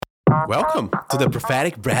Welcome to the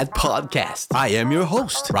Prophetic Bread Podcast. I am your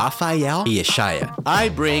host, Raphael Yeshaya. I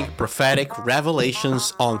bring prophetic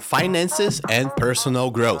revelations on finances and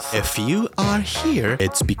personal growth. If you are here,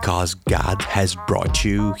 it's because God has brought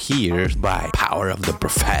you here by power of the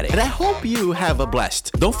prophetic. And I hope you have a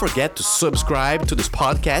blessed. Don't forget to subscribe to this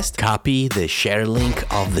podcast, copy the share link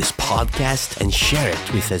of this podcast, and share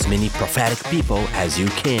it with as many prophetic people as you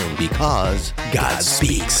can, because God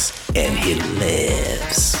speaks and He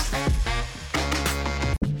lives.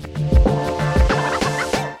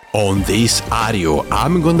 On this audio,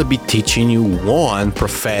 I'm going to be teaching you one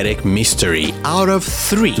prophetic mystery out of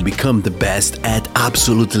 3 to become the best at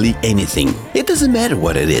absolutely anything. It doesn't matter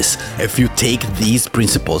what it is. If you take these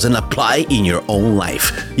principles and apply in your own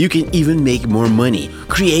life, you can even make more money,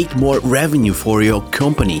 create more revenue for your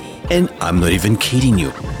company. And I'm not even kidding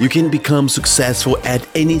you. You can become successful at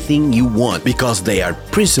anything you want because they are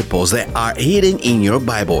principles that are hidden in your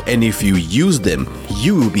Bible. And if you use them,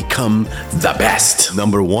 you will become the best.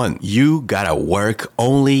 Number 1, you gotta work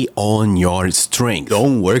only on your strength.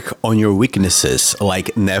 Don't work on your weaknesses,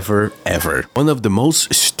 like never ever. One of the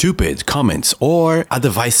most stupid comments or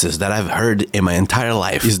advices that I've heard in my entire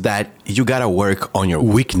life is that you gotta work on your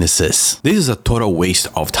weaknesses. This is a total waste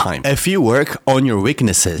of time. If you work on your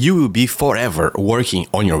weaknesses, you will be forever working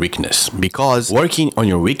on your weakness, because working on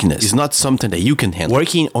your weakness is not something that you can handle.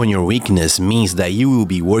 Working on your weakness means that you will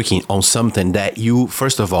be working on something that you,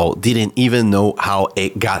 first of all, didn't even know how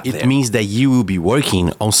it got there. It means that you will be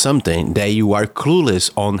working on something that you are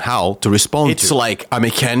clueless on how to respond to. It's like a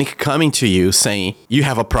mechanic coming to you saying, you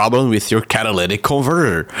have a problem with your catalytic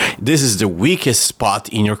converter. This is the weakest spot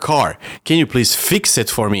in your car. Can you please fix it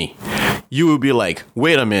for me? You will be like,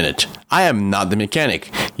 wait a minute, I am not the mechanic.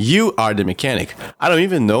 You are the mechanic. I don't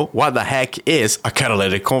even know what the heck is a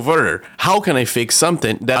catalytic converter. How can I fix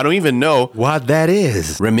something that I don't even know what that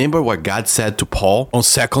is? Remember what God said to Paul on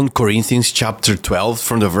 2 Corinthians chapter 12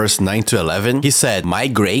 from the verse 9 to 11? He said, my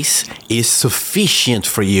grace is sufficient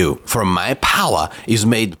for you, for my power is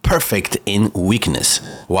made perfect in weakness.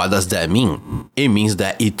 What does that mean? It means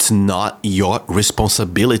that it's not your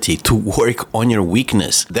responsibility to work on your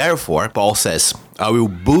weakness. Therefore, Paul says, I will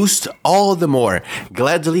boast all the more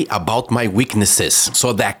gladly about my weaknesses,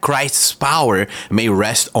 so that Christ's power may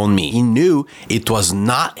rest on me. He knew it was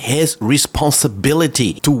not his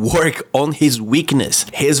responsibility to work on his weakness.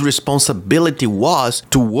 His responsibility was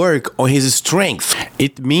to work on his strength.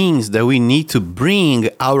 It means that we need to bring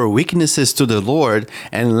our weaknesses to the Lord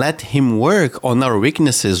and let Him work on our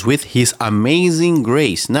weaknesses with His amazing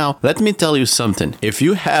grace. Now, let me tell you something. If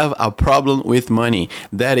you have a problem with money,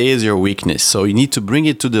 that is your weakness. So you need to bring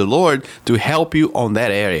it to the Lord to help you on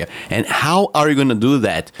that area. And how are you going to do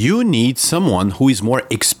that? You need someone who is more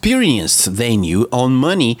experienced than you on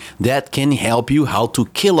money that can help you how to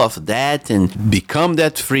kill off that and become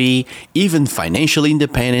debt free, even financially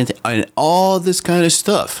independent, and all this kind of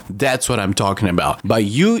stuff. That's what I'm talking about. But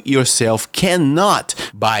you yourself cannot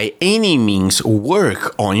by any means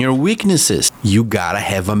work on your weaknesses. You gotta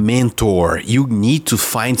have a mentor. You need to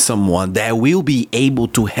find someone that will be able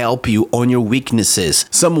to help you on your weaknesses.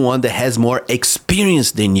 Someone that has more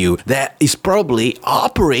experience than you, that is probably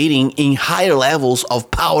operating in higher levels of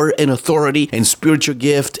power and authority and spiritual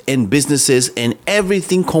gift and businesses and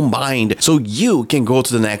everything combined, so you can go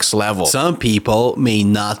to the next level. Some people may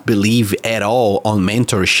not believe at all on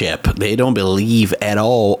mentorship. They don't believe at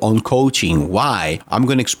all on coaching. Why? I'm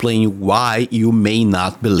going to explain why you may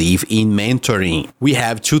not believe in mentoring. We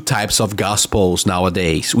have 2 types of gospels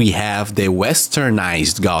nowadays. We have the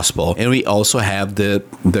westernized gospel, and we also have the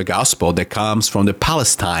gospel that comes from the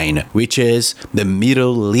Palestine, which is the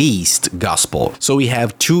Middle East gospel. So we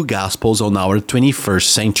have 2 gospels on our 21st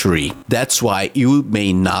century. That's why you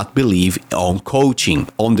may not believe on coaching.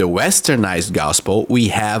 On the westernized gospel, we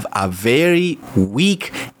have a very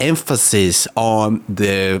weak emphasis on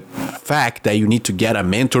the fact that you need to get a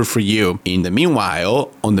mentor for you. In the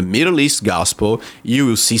meanwhile, on the Middle East gospel, you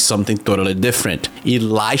will see something totally different.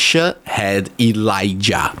 Elisha had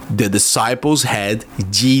Elijah. The disciples had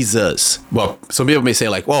Jesus. Well, some people may say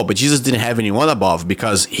like, well, but Jesus didn't have anyone above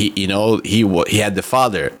because he had the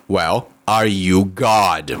Father. Well, are you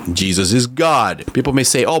God? Jesus is God. People may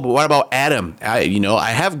say, oh, but what about Adam?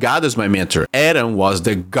 I have God as my mentor. Adam was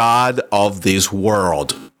the God of this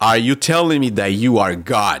world. Are you telling me that you are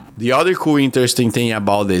God? The other cool, interesting thing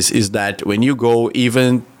about this is that when you go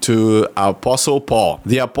even to Apostle Paul,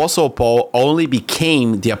 the Apostle Paul only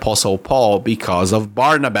became the Apostle Paul because of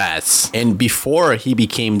Barnabas. And before he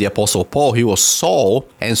became the Apostle Paul, he was Saul,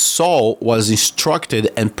 and Saul was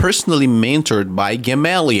instructed and personally mentored by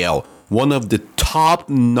Gamaliel. one of the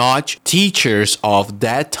top-notch teachers of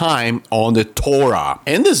that time on the Torah.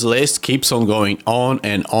 And this list keeps on going on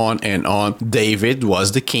and on and on. David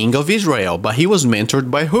was the king of Israel, but he was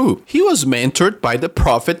mentored by who? He was mentored by the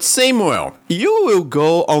prophet Samuel. You will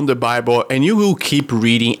go on the Bible and you will keep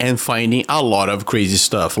reading and finding a lot of crazy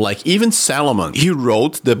stuff. Like even Solomon, he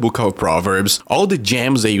wrote the book of Proverbs. All the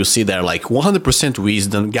gems that you see there, like 100%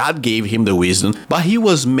 wisdom, God gave him the wisdom, but he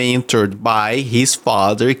was mentored by his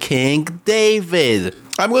father, King David.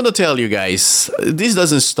 I'm going to tell you guys, this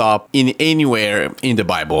doesn't stop in anywhere in the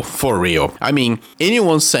Bible, for real. I mean,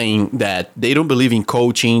 anyone saying that they don't believe in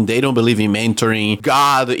coaching, they don't believe in mentoring,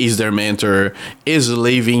 God is their mentor, is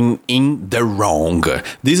living in the wrong.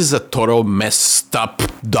 This is a total messed up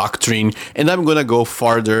doctrine, and I'm going to go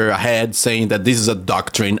farther ahead saying that this is a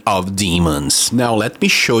doctrine of demons. Now, let me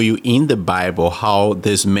show you in the Bible how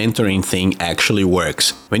this mentoring thing actually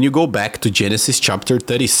works. When you go back to Genesis chapter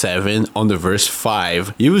 37 on the verse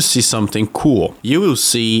 5, you will see something cool. You will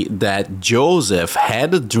see that Joseph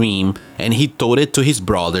had a dream and he told it to his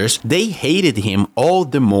brothers. They hated him all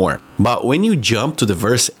the more. But when you jump to the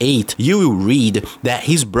verse 8, you will read that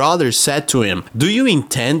his brothers said to him, "Do you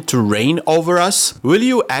intend to reign over us? Will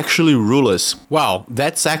you actually rule us?" Wow,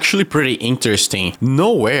 that's actually pretty interesting.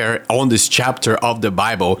 Nowhere on this chapter of the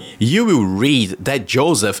Bible, you will read that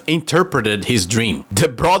Joseph interpreted his dream. The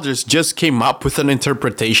brothers just came up with an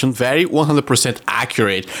interpretation, very 100%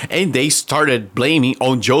 accurate, and they started blaming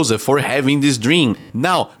on Joseph for having this dream.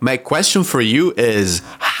 Now, my question for you is,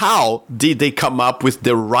 how did they come up with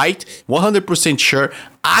the right, 100% sure,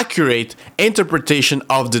 accurate interpretation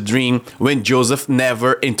of the dream when Joseph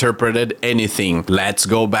never interpreted anything? Let's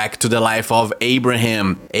go back to the life of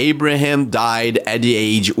Abraham. Abraham died at the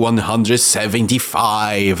age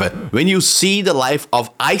 175. When you see the life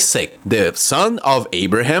of Isaac, the son of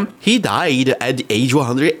Abraham, he died at the age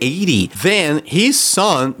 180. Then his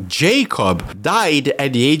son Jacob died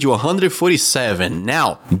at the age 147.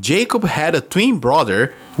 Now, Jacob had a twin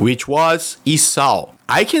brother, which was Esau.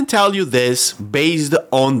 I can tell you this based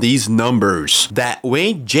on these numbers, that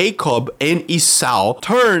when Jacob and Esau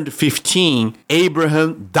turned 15,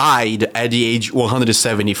 Abraham died at the age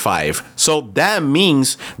 175. So that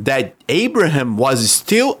means that Abraham was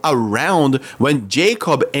still around when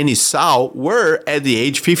Jacob and Esau were at the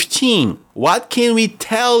age 15. What can we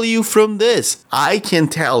tell you from this? I can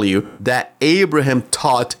tell you that Abraham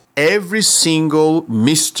taught every single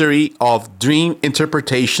mystery of dream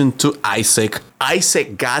interpretation to Isaac.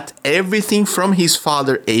 Isaac got everything from his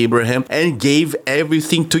father Abraham and gave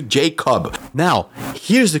everything to Jacob. Now,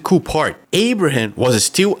 here's the cool part. Abraham was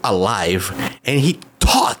still alive and he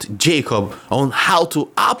taught Jacob on how to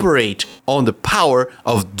operate on the power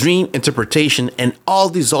of dream interpretation and all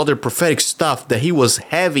this other prophetic stuff that he was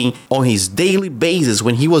having on his daily basis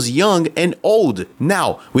when he was young and old.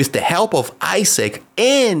 Now, with the help of Isaac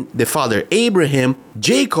and the father Abraham,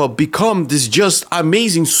 Jacob became this just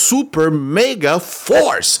amazing super mega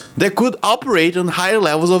force that could operate on higher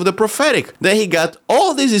levels of the prophetic. Then he got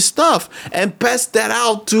all this stuff and passed that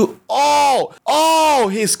out to all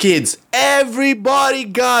his kids. Everybody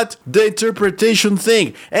got the interpretation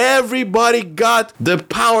thing. Everybody got the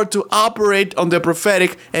power to operate on the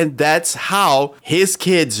prophetic, and that's how his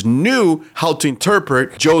kids knew how to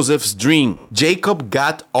interpret Joseph's dream. Jacob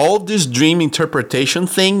got all this dream interpretation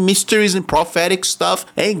thing, mysteries and prophetic stuff,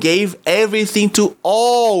 and gave everything to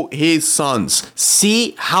all his sons.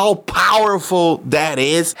 See how powerful that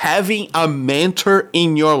is? Having a mentor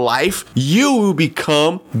in your life, you will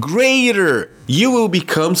become greater. You will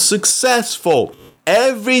become successful.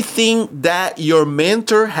 Everything that your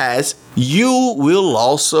mentor has, you will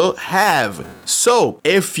also have. So,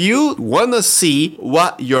 if you want to see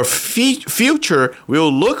what your future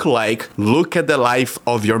will look like, look at the life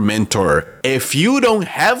of your mentor. If you don't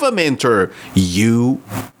have a mentor, you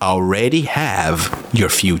already have your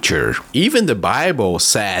future. Even the Bible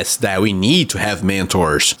says that we need to have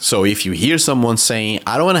mentors. So if you hear someone saying,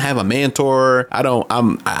 "I don't want to have a mentor, I don't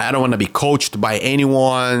want to be coached by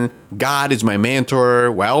anyone, God is my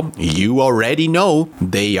mentor," well, you already know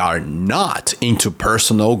they are not into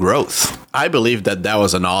personal growth. I believe that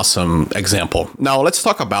was an awesome example. Now let's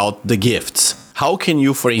talk about the gifts. How can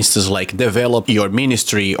you, for instance, like develop your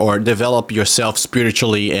ministry or develop yourself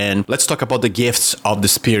spiritually? And let's talk about the gifts of the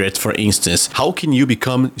Spirit, for instance. How can you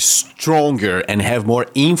become stronger and have more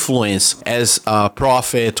influence as a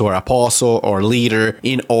prophet or apostle or leader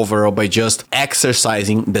in overall by just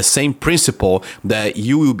exercising the same principle that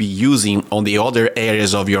you will be using on the other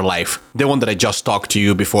areas of your life? The one that I just talked to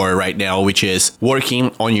you before right now, which is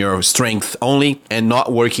working on your strength only and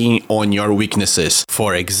not working on your weaknesses.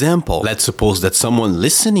 For example, let's suppose that that someone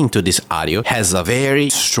listening to this audio has a very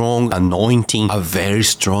strong anointing, a very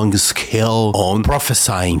strong skill on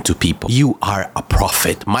prophesying to people. You are a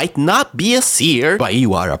prophet. Might not be a seer, but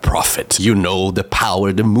you are a prophet. You know the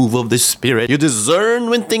power, the move of the Spirit. You discern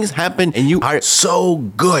when things happen, and you are so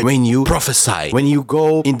good when you prophesy. When you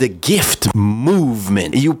go in the gift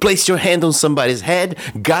movement, you place your hand on somebody's head,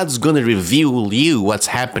 God's gonna reveal you what's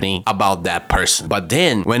happening about that person. But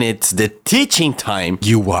then when it's the teaching time,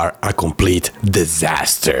 you are a complete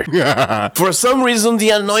disaster. For some reason,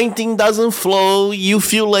 the anointing doesn't flow. You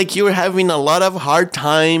feel like you're having a lot of hard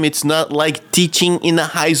time. It's not like teaching in a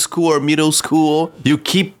high school or middle school. You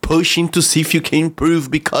keep pushing to see if you can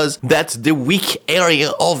improve because that's the weak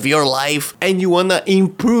area of your life and you want to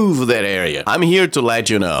improve that area. I'm here to let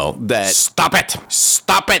you know that stop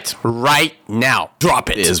it right now. Drop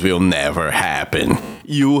it. This will never happen.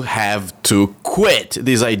 You have to quit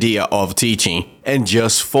this idea of teaching and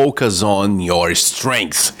just focus on your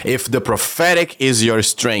strengths. If the prophetic is your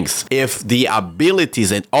strength, if the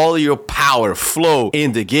abilities and all your power flow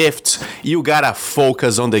in the gifts, you gotta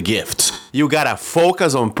focus on the gifts. You gotta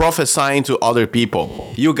focus on prophesying to other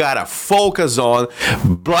people. You gotta focus on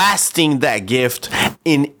blasting that gift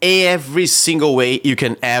in every single way you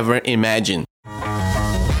can ever imagine.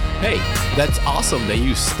 Hey, that's awesome that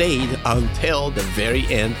you stayed until the very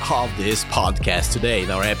end of this podcast today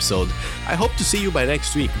in our episode. I hope to see you by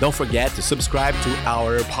next week. Don't forget to subscribe to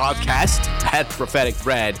our podcast at Prophetic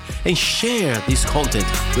Bread and share this content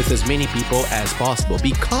with as many people as possible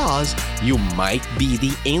because you might be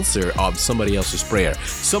the answer of somebody else's prayer.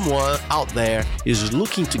 Someone out there is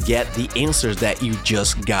looking to get the answers that you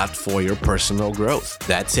just got for your personal growth.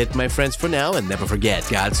 That's it, my friends, for now. And never forget,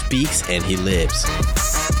 God speaks and He lives.